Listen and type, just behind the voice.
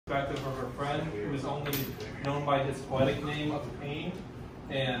perspective of her friend, who is only known by his poetic name of Pain,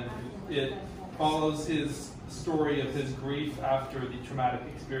 and it follows his story of his grief after the traumatic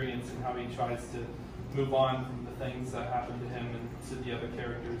experience and how he tries to move on from the things that happened to him and to the other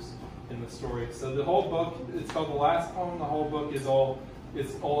characters in the story. So the whole book, it's called The Last Poem. The whole book is all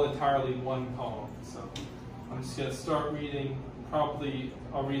entirely one poem. So I'm just going to start reading. Probably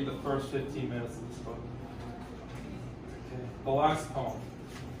I'll read the first 15 minutes of this book. Okay. The Last Poem.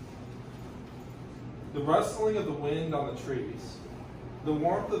 The rustling of the wind on the trees, the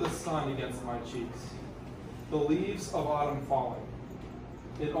warmth of the sun against my cheeks, the leaves of autumn falling.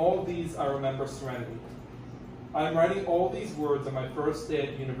 In all these I remember serenity. I am writing all these words on my first day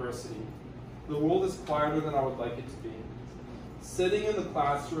at university. The world is quieter than I would like it to be. Sitting in the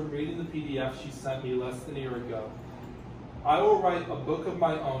classroom reading the PDF she sent me less than a year ago. I will write a book of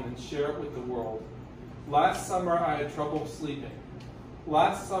my own and share it with the world. Last summer I had trouble sleeping.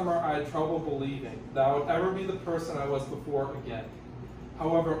 Last summer I had trouble believing that I would ever be the person I was before again.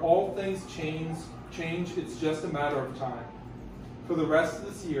 However, all things change, it's just a matter of time. For the rest of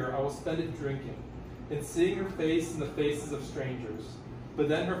this year, I will spend it drinking and seeing her face in the faces of strangers. But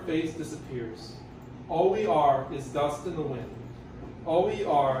then her face disappears. All we are is dust in the wind. All we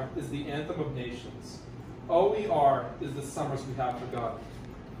are is the anthem of nations. All we are is the summers we have forgotten.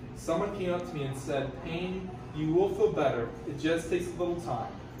 Someone came up to me and said, Pain, you will feel better. It just takes a little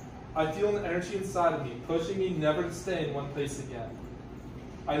time. I feel an energy inside of me, pushing me never to stay in one place again.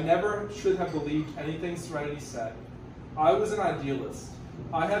 I never should have believed anything Serenity said. I was an idealist.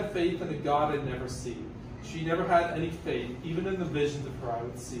 I had faith in a God I'd never see. She never had any faith, even in the visions of her I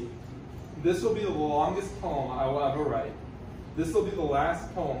would see. This will be the longest poem I will ever write. This will be the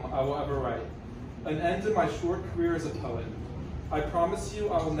last poem I will ever write. An end to my short career as a poet. I promise you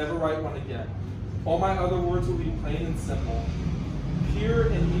I will never write one again. All my other words will be plain and simple, pure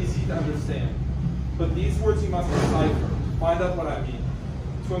and easy to understand. But these words you must decipher, to find out what I mean,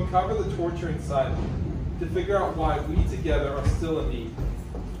 to uncover the torture inside me, to figure out why we together are still in need.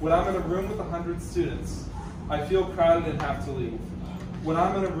 When I'm in a room with 100 students, I feel crowded and have to leave. When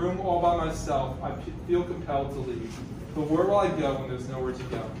I'm in a room all by myself, I feel compelled to leave. But where will I go when there's nowhere to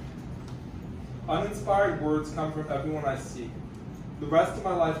go? Uninspired words come from everyone I see. The rest of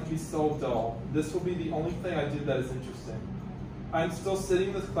my life will be so dull. This will be the only thing I do that is interesting. I am still sitting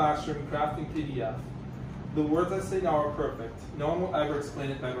in this classroom crafting PDF. The words I say now are perfect. No one will ever explain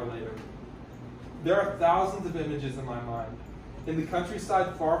it better later. There are thousands of images in my mind. In the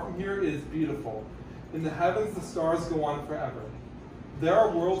countryside far from here, it is beautiful. In the heavens, the stars go on forever. There are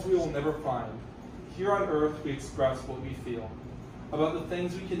worlds we will never find. Here on earth, we express what we feel, about the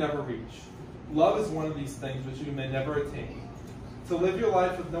things we can never reach. Love is one of these things which we may never attain. To live your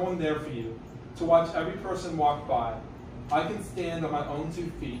life with no one there for you, to watch every person walk by. I can stand on my own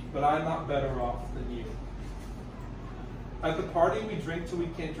 2 feet, but I am not better off than you. At the party, we drink till we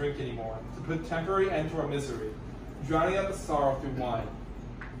can't drink anymore, to put temporary end to our misery, drowning out the sorrow through wine.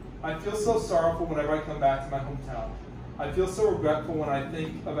 I feel so sorrowful whenever I come back to my hometown. I feel so regretful when I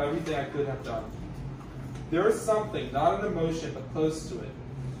think of everything I could have done. There is something, not an emotion, but close to it,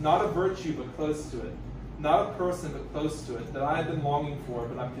 not a virtue, but close to it, not a person, but close to it, that I have been longing for,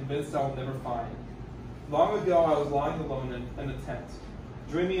 but I'm convinced I will never find. Long ago, I was lying alone in a tent,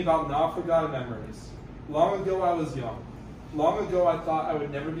 dreaming about now-forgotten memories. Long ago, I was young. Long ago, I thought I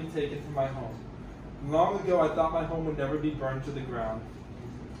would never be taken from my home. Long ago, I thought my home would never be burned to the ground.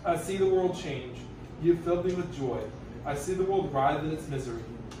 I see the world change. You have filled me with joy. I see the world writhe in its misery.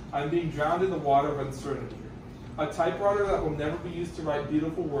 I am being drowned in the water of uncertainty. A typewriter that will never be used to write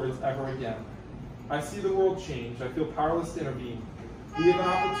beautiful words ever again. I see the world change. I feel powerless to intervene. We have an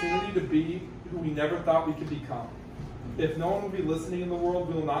opportunity to be who we never thought we could become. If no one will be listening in the world,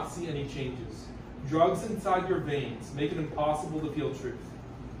 we will not see any changes. Drugs inside your veins make it impossible to feel truth.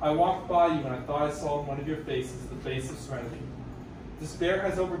 I walked by you and I thought I saw in one of your faces the face of serenity. Despair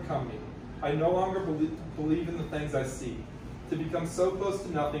has overcome me. I no longer believe in the things I see. To become so close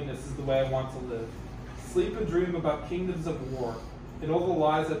to nothingness is the way I want to live. Sleep and dream about kingdoms of war and all the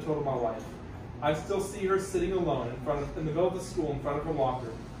lies I've told of my life. I still see her sitting alone in the middle of the school in front of her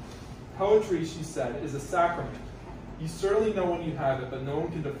locker. Poetry, she said, is a sacrament. You certainly know when you have it, but no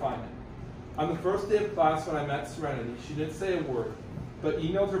one can define it. On the first day of class when I met Serenity, she didn't say a word, but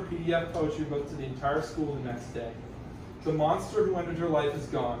emailed her PDF poetry book to the entire school the next day. The monster who entered her life is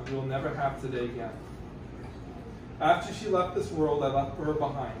gone. We will never have today again. After she left this world, I left her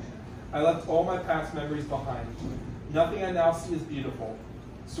behind. I left all my past memories behind. Nothing I now see is beautiful.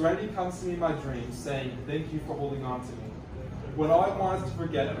 Serenity comes to me in my dreams, saying, thank you for holding on to me. When all I want is to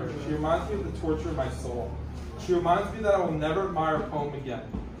forget her, she reminds me of the torture of my soul. She reminds me that I will never admire a poem again.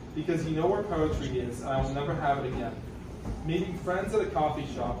 because you know where poetry is, and I will never have it again. Meeting friends at a coffee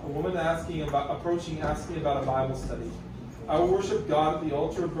shop, a woman asking about a Bible study. I will worship God at the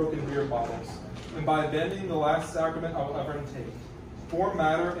altar of broken beer bottles, and by abandoning the last sacrament I will ever intake. Form,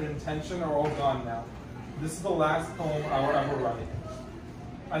 matter, and intention are all gone now. This is the last poem I will ever write.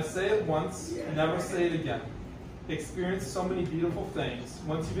 I say it once, and never say it again. Experience so many beautiful things.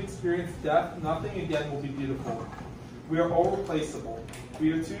 Once you've experienced death, nothing again will be beautiful. We are all replaceable.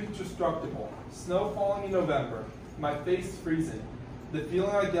 We are too destructible. Snow falling in November. My face freezing. The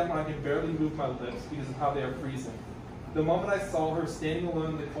feeling I get when I can barely move my lips because of how they are freezing. The moment I saw her standing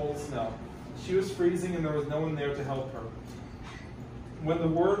alone in the cold snow, she was freezing and there was no one there to help her. When the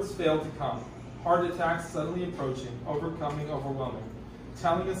words failed to come, heart attacks suddenly approaching, overcoming, overwhelming,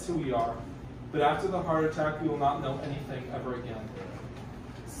 telling us who we are. But after the heart attack, we will not know anything ever again.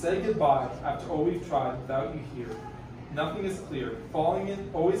 Say goodbye after all we've tried without you here. Nothing is clear.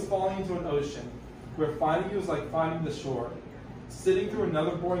 Always falling into an ocean, where finding you is like finding the shore. Sitting through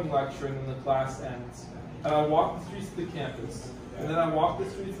another boring lecture and then the class ends. And I walk the streets of the campus. And then I walk the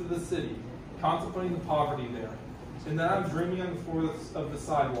streets of the city, contemplating the poverty there. And then I'm dreaming on the floor of the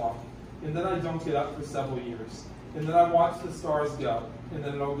sidewalk. And then I don't get up for several years. And then I watch the stars go. And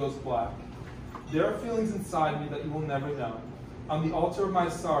then it all goes black. There are feelings inside me that you will never know. On the altar of my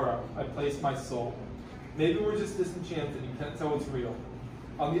sorrow, I place my soul. Maybe we're just disenchanted and can't tell it's real.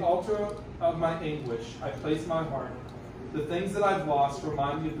 On the altar of my anguish, I place my heart. The things that I've lost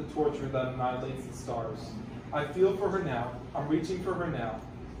remind me of the torture that annihilates the stars. I feel for her now. I'm reaching for her now.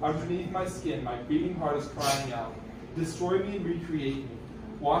 Underneath my skin, my beating heart is crying out. Destroy me and recreate me.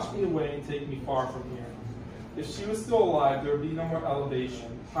 Wash me away and take me far from here. If she was still alive, there would be no more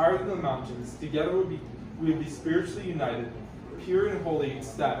elevation. Higher than the mountains, together we would be spiritually united, pure and holy,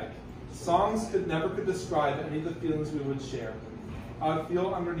 ecstatic. Songs never could describe any of the feelings we would share. I would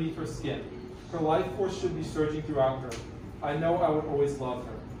feel underneath her skin. Her life force should be surging throughout her. I know I would always love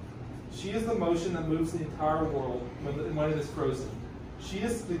her. She is the motion that moves the entire world when it is frozen. She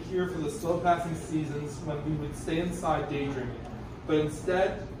is the cure for the slow passing seasons when we would stay inside daydreaming. But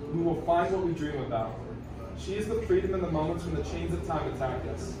instead, we will find what we dream about. She is the freedom in the moments when the chains of time attack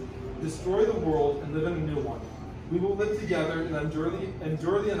us. Destroy the world and live in a new one. We will live together and endure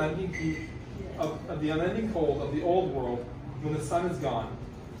the unending heat of the unending cold of the old world when the sun is gone.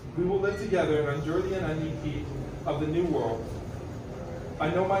 We will live together and endure the unending heat of the new world. I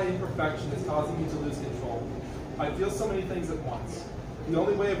know my imperfection is causing me to lose control. I feel so many things at once. The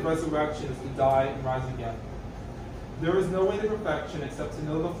only way of resurrection is to die and rise again. There is no way to perfection except to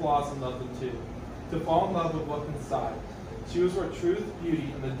know the flaws and love them too. To fall in love with what's inside. Choose where truth,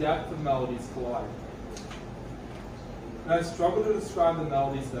 beauty, and the depth of melodies collide. And I struggle to describe the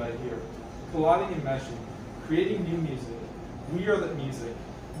melodies that I hear. Colliding and meshing. Creating new music. We are that music.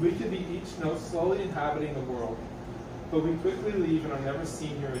 We could be each note slowly inhabiting the world. But we quickly leave and are never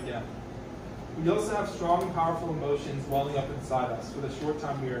seen here again. We also have strong and powerful emotions welling up inside us for the short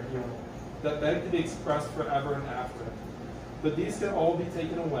time we are here, that beg to be expressed forever and after. But these can all be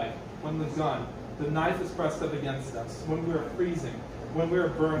taken away when the knife is pressed up against us, when we are freezing, when we are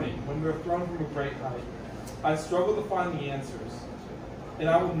burning, when we are thrown from a great height. I struggle to find the answers, and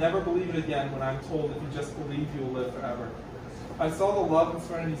I will never believe it again when I am told if you just believe you will live forever. I saw the love in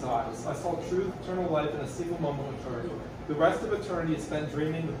Serenity's eyes. I saw truth, eternal life in a single moment with her. The rest of eternity is spent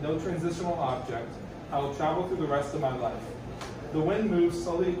dreaming with no transitional object. I will travel through the rest of my life. The wind moves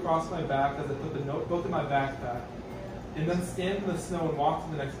slowly across my back as I put the notebook in my backpack, and then stand in the snow and walk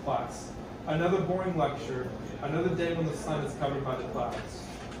to the next class. Another boring lecture, another day when the sun is covered by the clouds.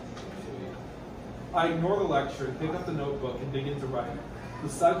 I ignore the lecture and pick up the notebook and begin to write. The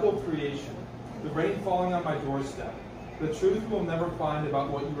cycle of creation, the rain falling on my doorstep, the truth we'll never find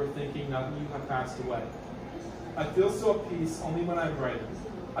about what you were thinking now that you have passed away. I feel so at peace only when I'm writing.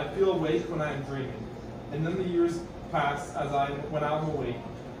 I feel awake when I am dreaming. And then the years pass when I'm awake.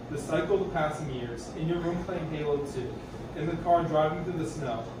 The cycle of the passing years, in your room playing Halo 2, in the car driving through the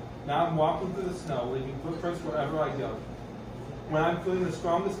snow. Now I'm walking through the snow, leaving footprints wherever I go. When I'm feeling the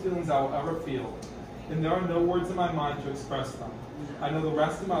strongest feelings I will ever feel, and there are no words in my mind to express them, I know the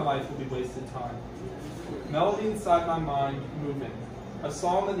rest of my life will be wasted time. Melody inside my mind moving, a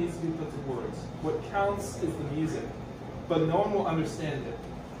song that needs to be put to words. What counts is the music, but no one will understand it,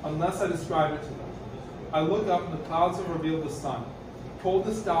 unless I describe it to them. I look up and the clouds have revealed the sun, cold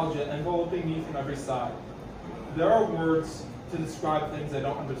nostalgia enveloping me from every side. There are words to describe things I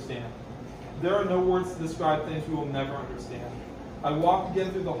don't understand. There are no words to describe things we will never understand. I walk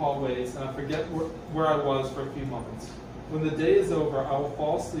again through the hallways and I forget where I was for a few moments. When the day is over, I will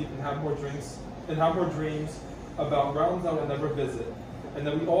fall asleep and have more dreams about realms I will never visit. and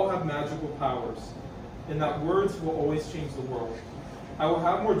that we all have magical powers, and that words will always change the world. I will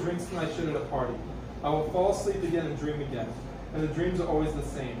have more drinks than I should at a party. I will fall asleep again and dream again, and the dreams are always the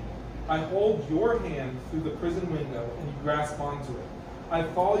same. I hold your hand through the prison window, and you grasp onto it. I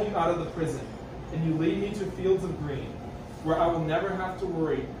follow you out of the prison, and you lead me to fields of green, where I will never have to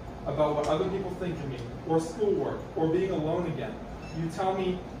worry about what other people think of me, or schoolwork, or being alone again. You tell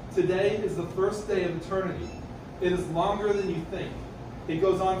me, today is the first day of eternity. It is longer than you think. It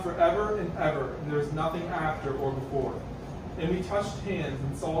goes on forever and ever, and there is nothing after or before. And we touched hands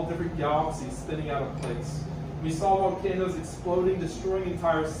and saw different galaxies spinning out of place. We saw volcanoes exploding, destroying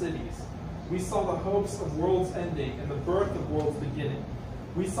entire cities. We saw the hopes of worlds ending and the birth of worlds beginning.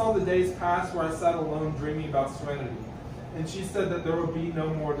 We saw the days pass where I sat alone dreaming about serenity, and she said that there would be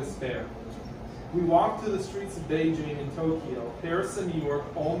no more despair. We walked through the streets of Beijing and Tokyo, Paris and New York,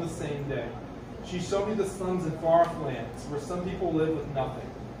 all in the same day. She showed me the slums in far-off lands where some people live with nothing.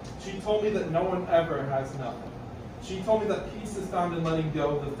 She told me that no one ever has nothing. She told me that peace is found in letting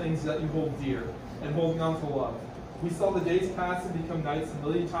go of the things that you hold dear and holding on to love. We saw the days pass and become nights a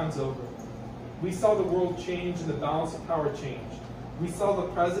million times over. We saw the world change and the balance of power change. We saw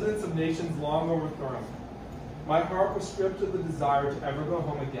the presidents of nations long overthrown. My heart was stripped of the desire to ever go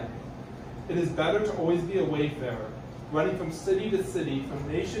home again. It is better to always be a wayfarer, running from city to city,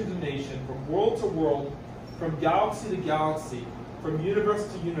 from nation to nation, from world to world, from galaxy to galaxy, from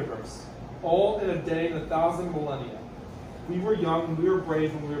universe to universe, all in a day in 1,000 millennia. We were young and we were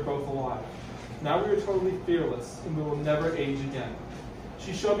brave and we were both alive. Now we are totally fearless and we will never age again.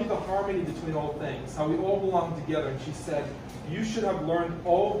 She showed me the harmony between all things, how we all belong together, and she said, you should have learned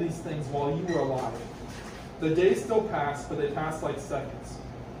all of these things while you were alive. The days still passed, but they passed like seconds.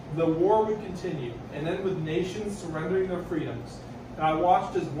 The war would continue, and end with nations surrendering their freedoms. And I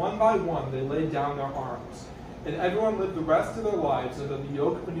watched as one by one they laid down their arms, and everyone lived the rest of their lives under the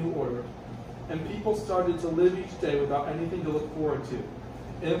yoke of a new order. And people started to live each day without anything to look forward to.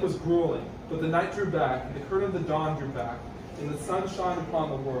 And it was grueling, but the night drew back, and the curtain of the dawn drew back, and the sun shone upon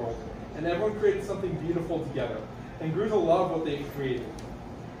the world. And everyone created something beautiful together, and grew to love what they had created,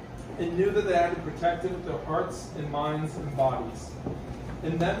 and knew that they had to protect it with their hearts and minds and bodies.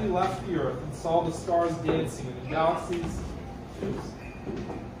 And then we left the earth and saw the stars dancing and the galaxies,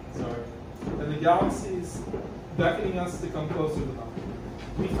 and the galaxies beckoning us to come closer to them.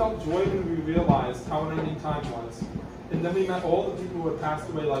 We felt joy when we realized how unending time was. And then we met all the people who had passed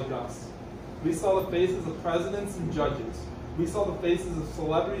away like us. We saw the faces of presidents and judges. We saw the faces of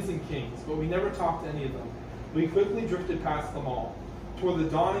celebrities and kings, but we never talked to any of them. We quickly drifted past them all, toward the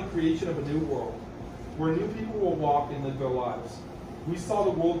dawning creation of a new world, where new people will walk and live their lives. We saw the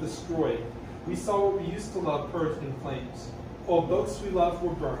world destroyed. We saw what we used to love purged in flames. All books we loved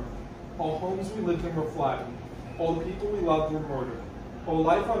were burned. All homes we lived in were flattened. All the people we loved were murdered. All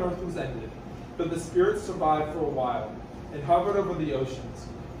life on earth was ended. But the spirits survived for a while and hovered over the oceans,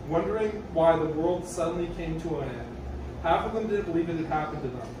 wondering why the world suddenly came to an end. Half of them didn't believe it had happened to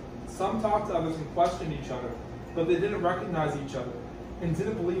them. Some talked to others and questioned each other, but they didn't recognize each other, and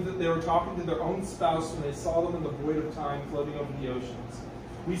didn't believe that they were talking to their own spouse when they saw them in the void of time floating over the oceans.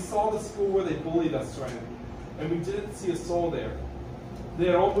 We saw the school where they bullied us surrounded, and we didn't see a soul there. They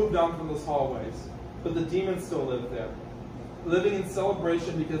had all moved on from those hallways, but the demons still lived there, living in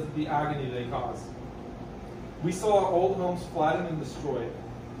celebration because of the agony they caused. We saw our old homes flattened and destroyed,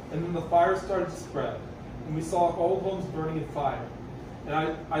 and then the fire started to spread, and we saw our old homes burning in fire. And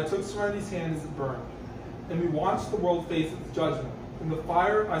I took Serenity's hand as it burned, and we watched the world face its judgment. In the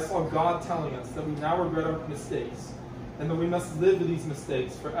fire, I saw God telling us that we now regret our mistakes, and that we must live with these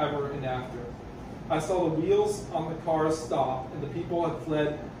mistakes forever and after. I saw the wheels on the cars stop, and the people had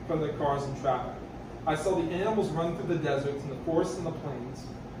fled from their cars and traffic. I saw the animals run through the deserts and the forests and the plains.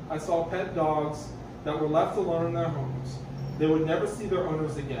 I saw pet dogs that were left alone in their homes. They would never see their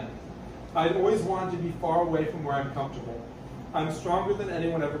owners again. I had always wanted to be far away from where I'm comfortable. I'm stronger than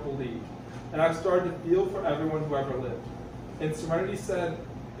anyone ever believed, and I've started to feel for everyone who ever lived. And Serenity said,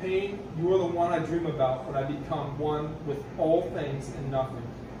 Pain, you are the one I dream about when I become one with all things and nothing.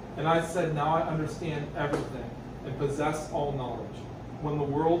 And I said, now I understand everything and possess all knowledge. When the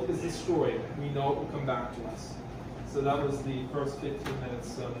world is destroyed, we know it will come back to us. So that was the first 15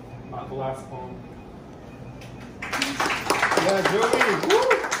 minutes of the last poem. Yeah, Joey.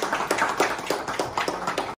 Woo!